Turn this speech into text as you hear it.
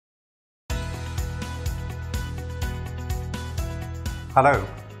Hello,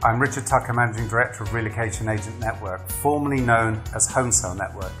 I'm Richard Tucker, Managing Director of Relocation Agent Network, formerly known as Homesale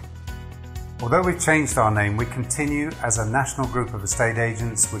Network. Although we've changed our name, we continue as a national group of estate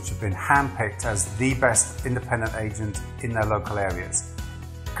agents which have been handpicked as the best independent agent in their local areas,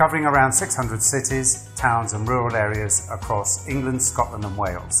 covering around 600 cities, towns and rural areas across England, Scotland and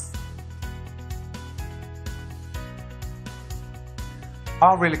Wales.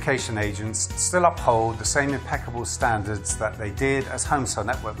 Our relocation agents still uphold the same impeccable standards that they did as Homesale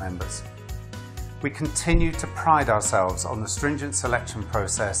Network members. We continue to pride ourselves on the stringent selection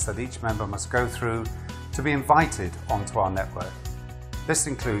process that each member must go through to be invited onto our network. This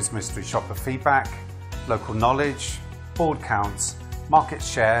includes mystery shopper feedback, local knowledge, board counts, market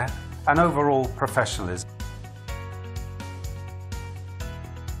share and overall professionalism.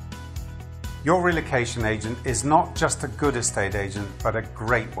 Your relocation agent is not just a good estate agent, but a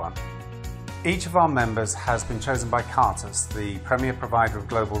great one. Each of our members has been chosen by Cartus, the premier provider of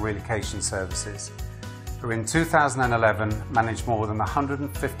global relocation services, who in 2011 managed more than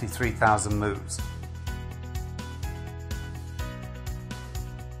 153,000 moves.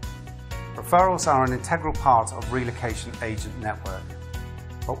 Referrals are an integral part of Relocation Agent Network.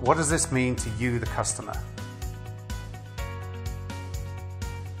 But what does this mean to you, the customer?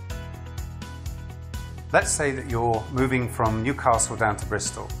 Let's say that you're moving from Newcastle down to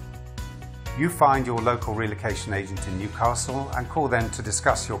Bristol. You find your local relocation agent in Newcastle and call them to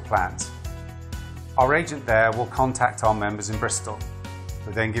discuss your plans. Our agent there will contact our members in Bristol,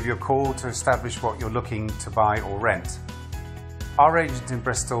 who then give you a call to establish what you're looking to buy or rent. Our agent in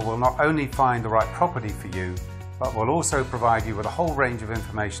Bristol will not only find the right property for you, but will also provide you with a whole range of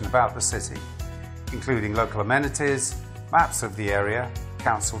information about the city, including local amenities, maps of the area,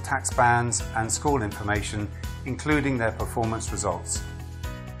 council tax bands and school information, including their performance results.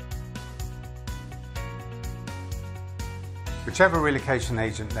 Whichever Relocation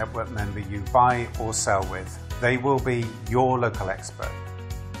Agent Network member you buy or sell with, they will be your local expert.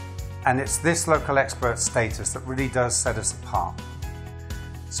 And it's this local expert status that really does set us apart.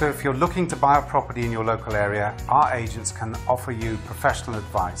 So if you're looking to buy a property in your local area, our agents can offer you professional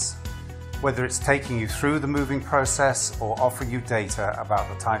advice, whether it's taking you through the moving process or offer you data about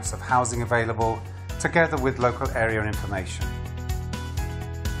the types of housing available, together with local area information.